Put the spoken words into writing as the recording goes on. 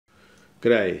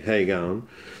G'day, how you going?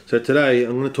 So today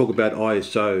I'm going to talk about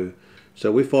ISO.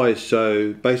 So with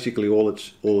ISO, basically all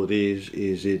it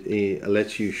is it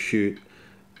lets you shoot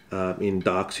in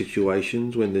dark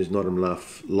situations when there's not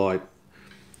enough light.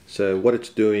 So what it's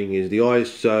doing is the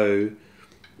ISO,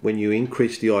 when you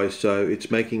increase the ISO, it's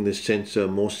making the sensor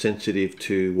more sensitive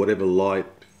to whatever light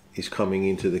is coming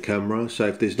into the camera. So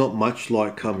if there's not much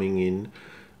light coming in,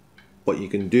 what you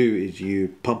can do is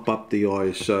you pump up the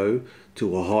ISO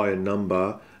to a higher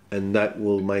number, and that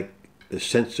will make the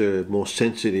sensor more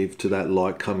sensitive to that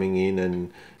light coming in,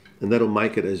 and that'll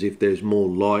make it as if there's more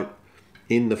light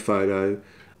in the photo,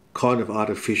 kind of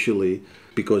artificially,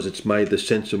 because it's made the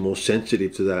sensor more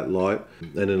sensitive to that light,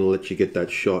 and it'll let you get that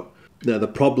shot. Now the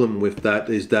problem with that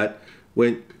is that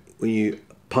when you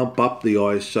pump up the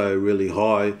ISO really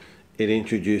high, it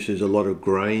introduces a lot of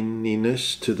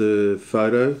graininess to the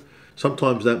photo.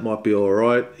 Sometimes that might be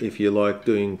alright if you like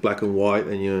doing black and white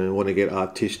and you want to get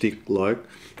artistic, like,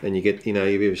 and you get,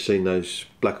 you've ever seen those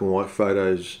black and white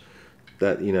photos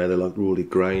that, they're like really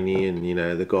grainy, and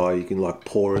the guy, you can like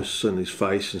porous on his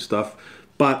face and stuff.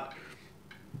 But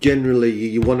generally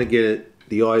you want to get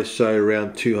the ISO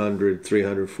around 200,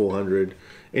 300, 400.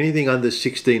 Anything under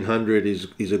 1600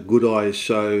 is a good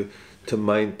ISO to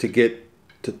make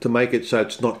it so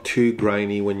it's not too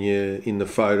grainy when you're in the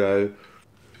photo.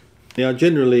 Now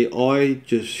generally I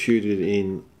just shoot it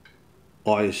in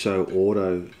ISO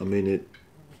auto. I mean, it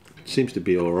seems to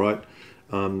be alright.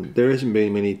 There hasn't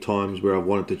been many times where I've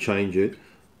wanted to change it.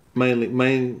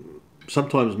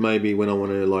 Sometimes maybe when I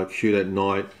want to like shoot at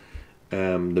night,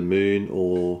 the moon,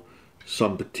 or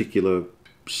some particular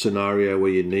scenario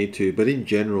where you need to, but in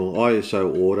general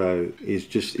ISO auto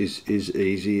is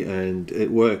easy and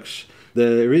it works.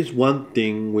 There is one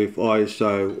thing with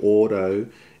ISO auto,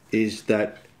 is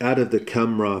that out of the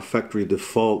camera factory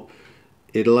default,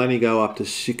 it'll only go up to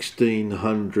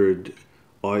 1600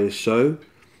 ISO.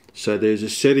 So there's a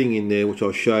setting in there which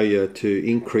I'll show you to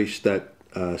increase that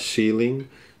ceiling.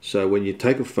 So when you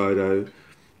take a photo,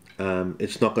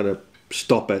 it's not going to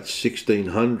stop at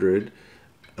 1600.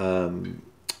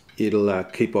 It'll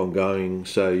keep on going,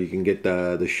 so you can get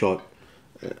the shot.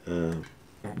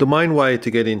 The main way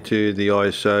to get into the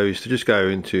ISO is to just go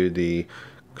into the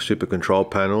super control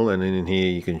panel, and then in here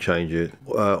you can change it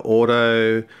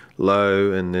auto,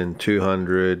 low, and then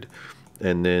 200,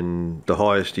 and then the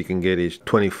highest you can get is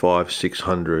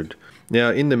 25/600. Now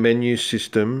in the menu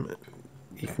system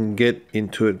you can get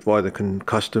into it via the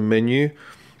custom menu,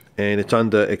 and it's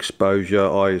under exposure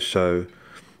ISO.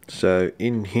 So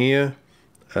in here,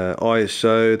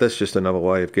 ISO, that's just another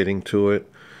way of getting to it.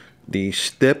 The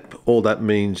step, all that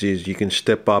means is you can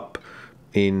step up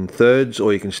in thirds,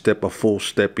 or you can step a full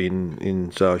step in.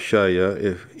 So I'll show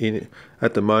you.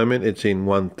 At the moment it's in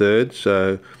 1/3,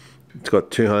 so it's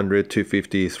got 200,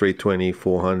 250, 320,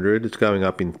 400. It's going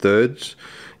up in thirds.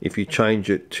 If you change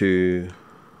it to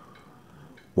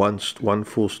one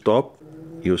full stop,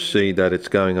 you'll see that it's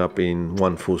going up in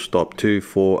one full stop: 2,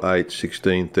 4, 8,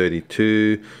 16,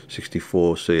 32,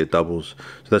 64. See, it doubles.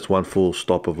 So that's one full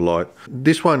stop of light.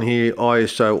 This one here,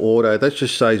 ISO auto, that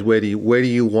just says where do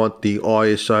you want the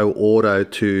ISO auto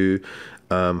to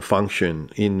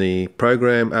function, in the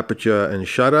program, aperture and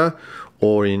shutter,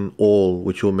 or in all,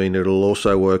 which will mean it'll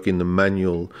also work in the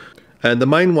manual. And the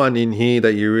main one in here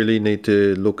that you really need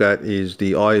to look at is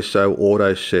the ISO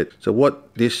auto set. So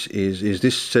what this is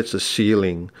this sets a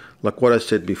ceiling. Like what I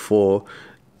said before,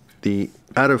 the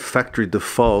out of factory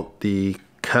default, the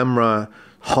camera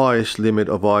highest limit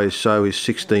of ISO is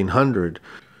 1600.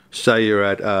 Say you're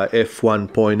at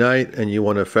f1.8 and you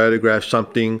want to photograph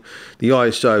something, the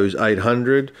ISO is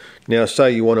 800. Now say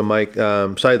you want to make,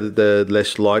 say that the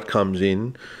less light comes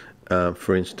in,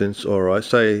 for instance, alright,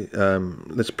 say,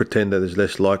 let's pretend that there's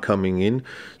less light coming in.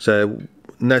 So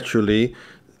naturally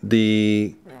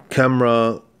the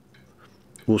camera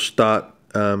will start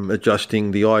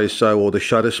adjusting the ISO or the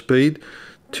shutter speed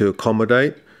to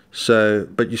accommodate. So,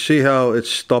 but you see how it's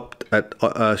stopped at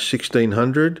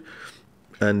 1600,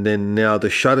 and then now the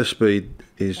shutter speed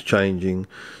is changing.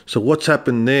 So what's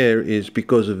happened there is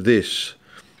because of this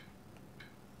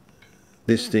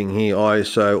thing here,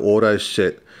 ISO auto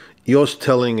set. You're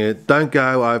telling it, don't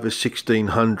go over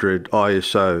 1600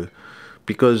 ISO,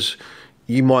 because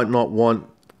you might not want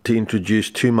to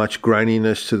introduce too much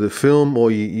graininess to the film,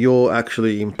 or you're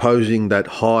actually imposing that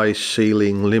high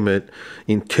ceiling limit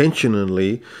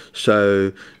intentionally,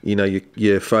 so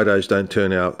your photos don't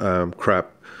turn out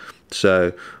crap.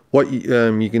 So what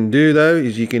you can do though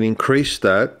is you can increase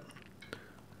that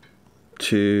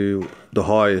to the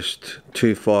highest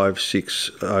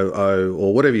 25600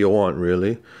 or whatever you want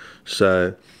really.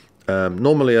 So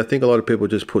Normally I think a lot of people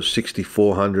just put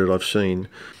 6400. I've seen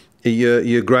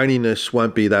your graininess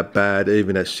won't be that bad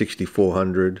even at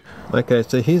 6400. Okay,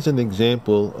 so here's an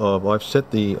example of, I've set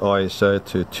the ISO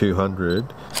to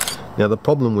 200. Now the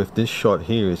problem with this shot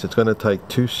here is it's going to take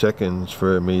 2 seconds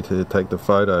for me to take the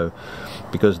photo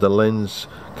because the lens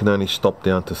can only stop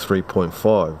down to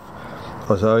 3.5.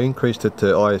 So I increased it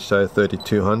to ISO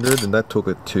 3200 and that took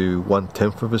it to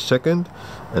 1/10 of a second,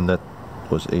 and that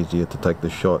was easier to take the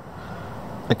shot.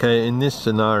 Okay, in this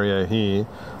scenario here,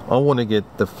 I want to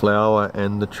get the flower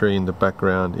and the tree in the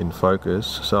background in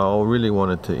focus, so I really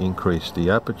wanted to increase the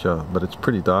aperture, but it's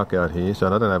pretty dark out here, so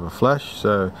I don't have a flash,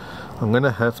 so I'm going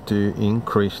to have to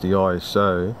increase the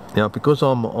ISO. Now because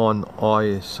I'm on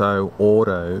ISO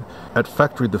auto, at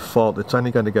factory default it's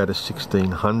only going to go to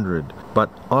 1600, but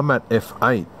I'm at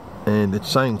f8 and it's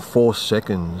saying 4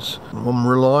 seconds. I'm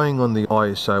relying on the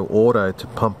ISO auto to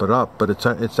pump it up, but it's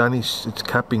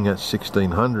capping at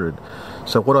 1600.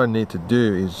 So what I need to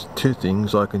do is two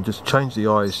things. I can just change the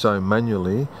ISO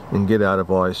manually and get out of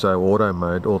ISO auto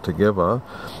mode altogether,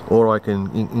 or I can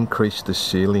increase the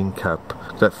ceiling cap.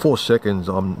 At 4 seconds,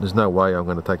 there's no way I'm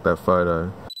going to take that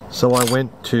photo. So I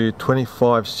went to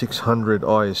 25600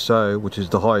 ISO, which is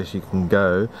the highest you can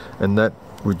go, and that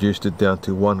reduced it down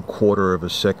to 1/4 of a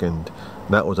second.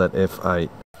 That was at f8.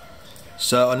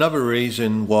 So another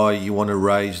reason why you want to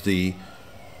raise the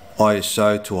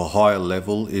ISO to a higher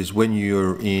level is when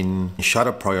you're in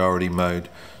shutter priority mode.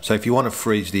 So if you want to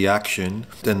freeze the action,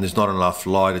 then there's not enough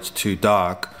light, it's too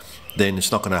dark, then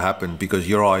it's not going to happen because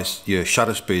your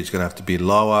shutter speed is going to have to be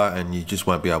lower and you just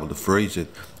won't be able to freeze it.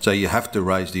 So you have to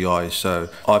raise the ISO.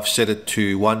 I've set it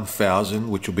to 1000,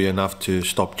 which will be enough to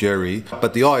stop Jerry.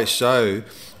 But the ISO,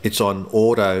 it's on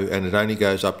auto and it only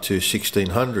goes up to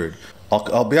 1600.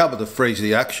 I'll be able to freeze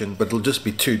the action, but it'll just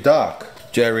be too dark.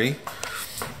 Jerry,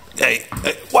 hey,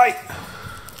 wait!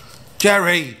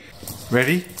 Jerry!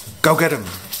 Ready? Go get him!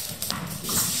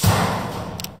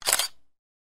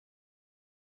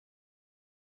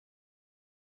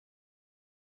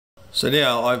 So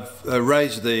now I've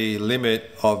raised the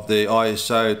limit of the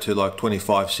ISO to like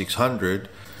 25600.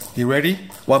 You ready?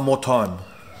 One more time.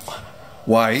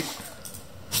 Wait.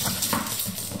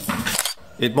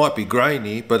 It might be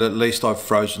grainy, but at least I've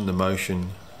frozen the motion.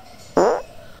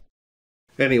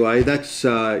 Anyway, that's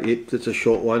it. It's a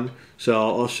short one. So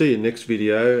I'll see you next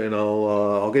video, and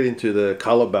I'll get into the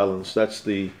color balance. That's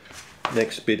the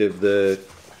next bit of the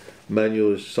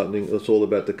manual. Is something that's all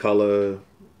about the color.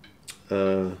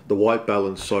 The white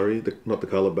balance, sorry, not the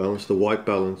color balance, the white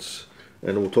balance,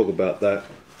 and we'll talk about that.